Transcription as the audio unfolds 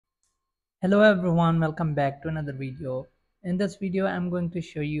Hello everyone, welcome back to another video. In this video, I'm going to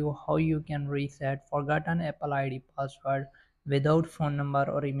show you how you can reset forgotten Apple ID password without phone number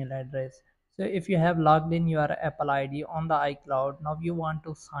or email address. So if you have logged in your Apple ID on the iCloud, now you want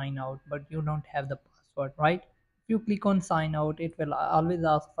to sign out but you don't have the password, right? If you click on sign out, it will always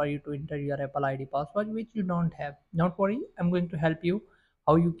ask for you to enter your Apple ID password which you don't have. Don't worry, I'm going to help you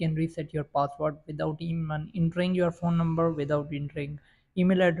how you can reset your password without even entering your phone number, without entering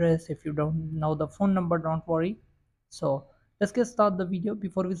email address. If you don't know the phone number, don't worry. So let's get start the video.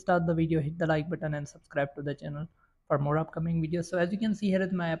 Before we start the video, hit the like button and subscribe to the channel for more upcoming videos. So as you can see, here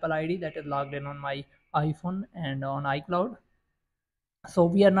is my Apple ID that is logged in on my iPhone and on iCloud. So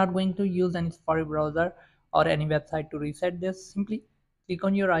we are not going to use any Safari browser or any website to reset this. Simply click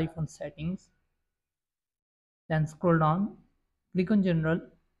on your iPhone settings, then scroll down, click on general,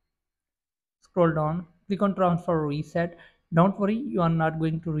 scroll down, click on transfer reset. Don't worry, you are not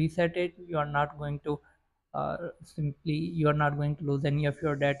going to reset it. You are not going to simply you are not going to lose any of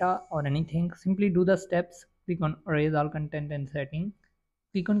your data or anything. Simply do the steps. Click on erase all content and setting,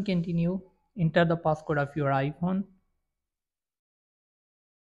 click on continue, enter the passcode of your iPhone,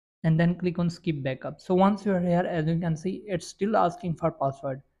 and then click on skip backup. So once you are here, as you can see, it's still asking for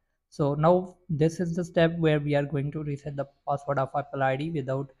password. So now this is the step where we are going to reset the password of Apple ID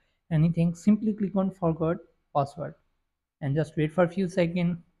without anything. Simply click on forgot password and just wait for a few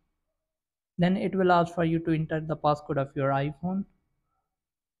seconds. Then it will ask for you to enter the passcode of your iPhone.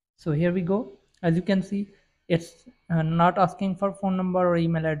 So here we go. As you can see, it's not asking for phone number or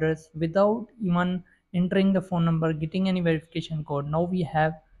email address. Without even entering the phone number, getting any verification code, now we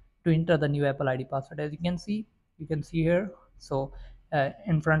have to enter the new Apple ID password. As you can see here. So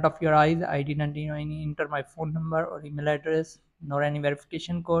in front of your eyes, I didn't enter my phone number or email address nor any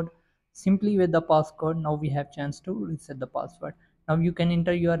verification code. Simply with the passcode, now we have chance to reset the password. Now you can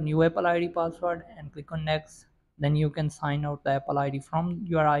enter your new Apple ID password and click on next. Then you can sign out the Apple ID from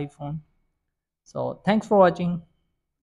your iPhone. So thanks for watching.